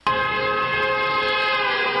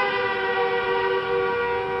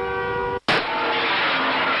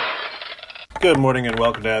Good morning and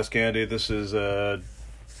welcome to Ask Andy. This is a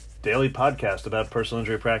daily podcast about personal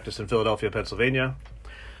injury practice in Philadelphia, Pennsylvania.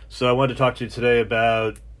 So I wanted to talk to you today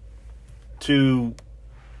about two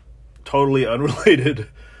totally unrelated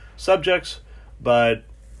subjects, but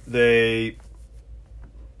they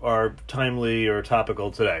are timely or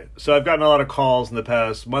topical today. So I've gotten a lot of calls in the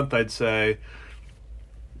past month, I'd say,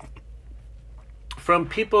 from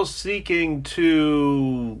people seeking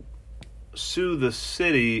to sue the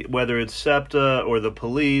city, whether it's SEPTA or the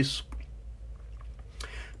police,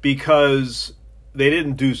 because they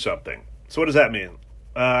didn't do something. So what does that mean?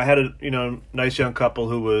 I had a nice young couple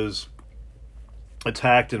who was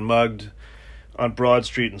attacked and mugged on Broad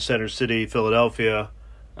Street in Center City, Philadelphia,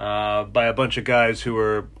 by a bunch of guys who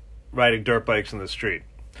were riding dirt bikes in the street.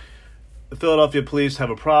 The Philadelphia police have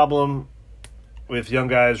a problem with young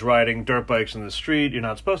guys riding dirt bikes in the street. You're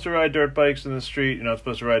not supposed to ride dirt bikes in the street. You're not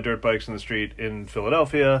supposed to ride dirt bikes in the street in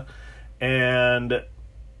Philadelphia. And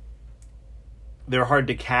they're hard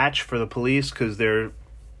to catch for the police because they're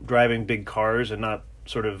driving big cars and not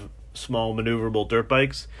sort of small maneuverable dirt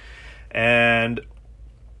bikes. And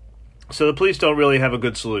so the police don't really have a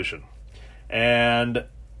good solution. And,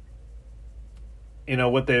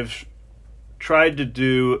 what they've tried to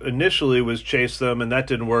do initially was chase them, and that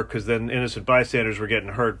didn't work because then innocent bystanders were getting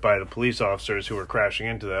hurt by the police officers who were crashing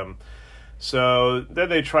into them. So then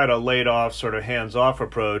they tried a laid-off, sort of hands-off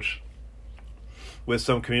approach with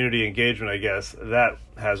some community engagement, I guess. That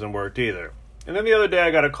hasn't worked either. And then the other day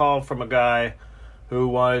I got a call from a guy who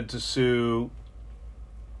wanted to sue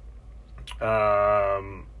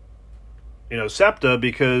SEPTA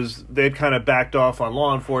because they'd kind of backed off on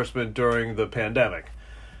law enforcement during the pandemic.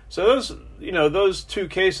 So those two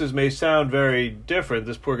cases may sound very different.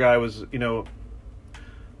 This poor guy was,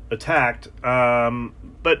 attacked.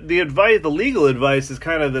 But the legal advice is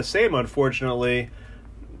kind of the same, unfortunately.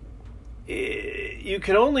 You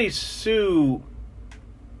can only sue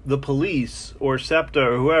the police or SEPTA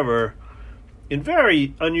or whoever in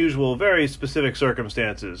very unusual, very specific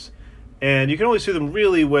circumstances. And you can only sue them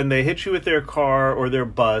really when they hit you with their car or their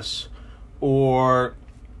bus or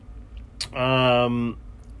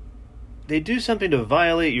they do something to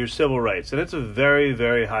violate your civil rights, and it's a very,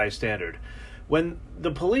 very high standard. When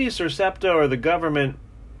the police or SEPTA or the government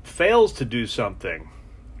fails to do something,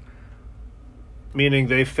 meaning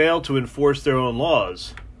they fail to enforce their own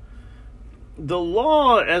laws, the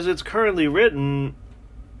law as it's currently written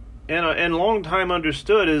and long time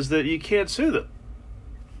understood is that you can't sue them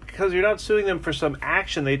because you're not suing them for some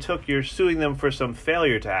action they took, you're suing them for some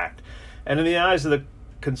failure to act. And in the eyes of the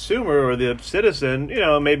consumer or the citizen,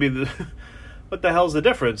 maybe what the hell's the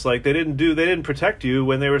difference? Like they didn't protect you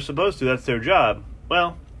when they were supposed to. That's their job.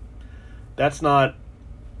 Well, that's not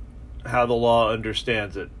how the law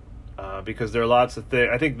understands it, because there are lots of things.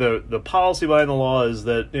 I think the policy behind the law is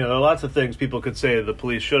that there are lots of things people could say the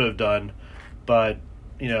police should have done, but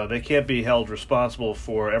they can't be held responsible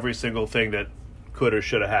for every single thing that could or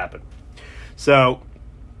should have happened. So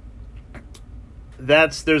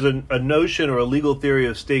there's a notion or a legal theory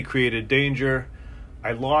of state-created danger.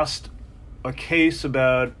 I lost a case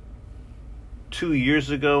about 2 years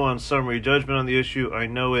ago on summary judgment on the issue. I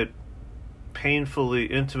know it painfully,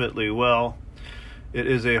 intimately well. It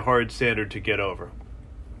is a hard standard to get over.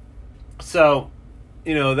 So,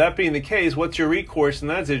 that being the case, what's your recourse in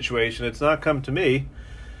that situation? It's not come to me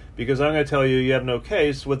because I'm going to tell you have no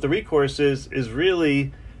case. What the recourse is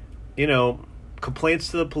really, complaints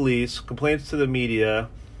to the police, complaints to the media,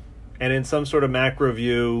 and in some sort of macro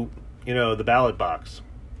view, the ballot box.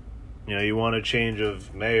 You want a change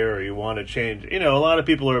of mayor, or you want to change. A lot of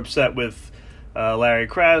people are upset with Larry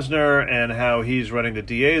Krasner and how he's running the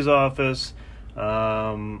DA's office.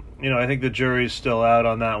 I think the jury's still out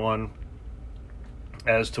on that one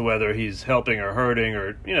as to whether he's helping or hurting,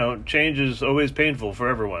 or change is always painful for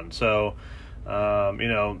everyone. So,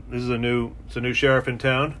 this is a new sheriff in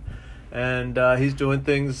town. And he's doing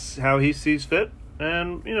things how he sees fit,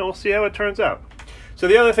 and we'll see how it turns out. So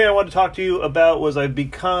the other thing I wanted to talk to you about was I've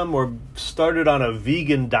become or started on a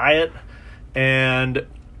vegan diet, and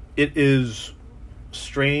it is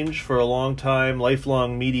strange for a long time,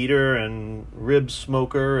 lifelong meat eater and rib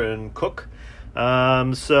smoker and cook.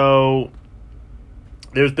 So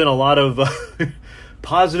there's been a lot of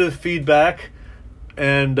positive feedback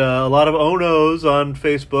and a lot of oh-nos on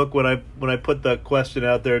Facebook when I put that question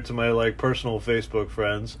out there to my personal Facebook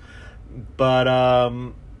friends. But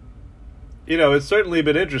it's certainly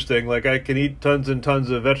been interesting. I can eat tons and tons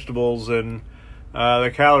of vegetables and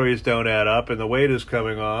the calories don't add up and the weight is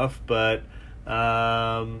coming off. But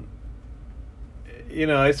I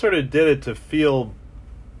sort of did it to feel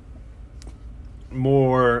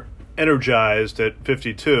more energized at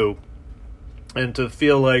 52, and to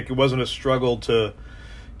feel like it wasn't a struggle to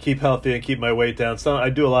keep healthy and keep my weight down. So I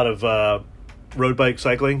do a lot of road bike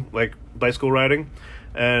cycling, like bicycle riding,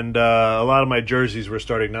 and a lot of my jerseys were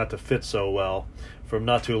starting not to fit so well from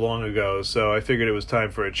not too long ago. So I figured it was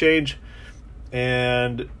time for a change.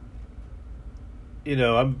 And, you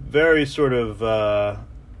know, I'm very sort of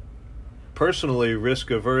personally risk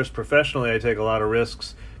averse. Professionally, I take a lot of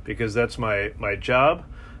risks because that's my job.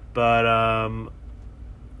 But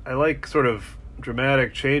I like sort of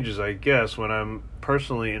dramatic changes, I guess, when I'm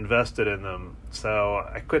personally invested in them. So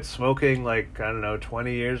I quit smoking like, I don't know,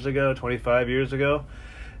 20 years ago, 25 years ago.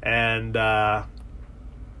 And,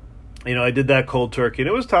 you know, I did that cold turkey, and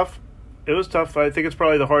it was tough. It was tough. I think it's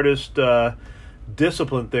probably the hardest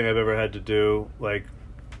discipline thing I've ever had to do, like,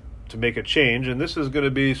 to make a change. And this is going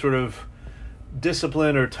to be sort of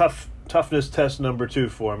discipline or toughness test number 2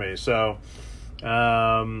 for me. So,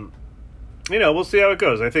 you know, we'll see how it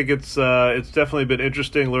goes. I think it's definitely been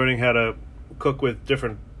interesting learning how to cook with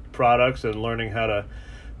different products and learning how to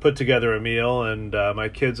put together a meal. And my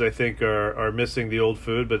kids, I think, are missing the old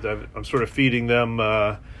food, but I'm sort of feeding them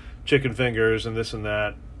chicken fingers and this and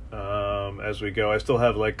that as we go. I still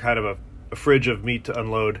have like kind of a fridge of meat to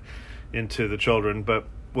unload into the children, but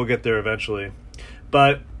we'll get there eventually.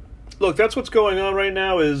 But look, that's what's going on right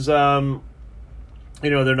now is, you know,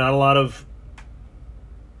 there are not a lot of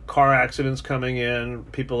car accidents coming in.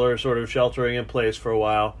 People are sort of sheltering in place for a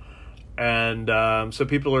while. And so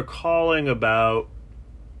people are calling about,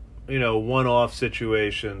 you know, one-off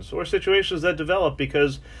situations or situations that develop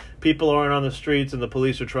because people aren't on the streets and the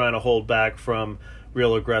police are trying to hold back from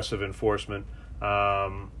real aggressive enforcement.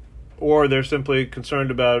 Or they're simply concerned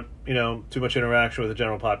about, you know, too much interaction with the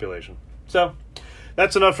general population. So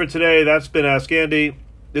that's enough for today. That's been Ask Andy.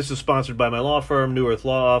 This is sponsored by my law firm, New Earth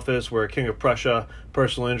Law Office. We're a King of Prussia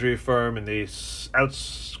personal injury firm in the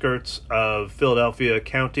outskirts of Philadelphia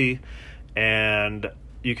County. And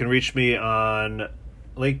you can reach me on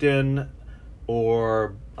LinkedIn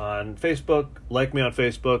or on Facebook. Like me on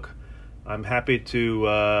Facebook. I'm happy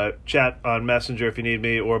to chat on Messenger if you need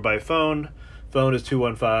me, or by phone. Phone is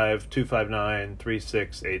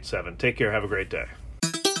 215-259-3687. Take care. Have a great day.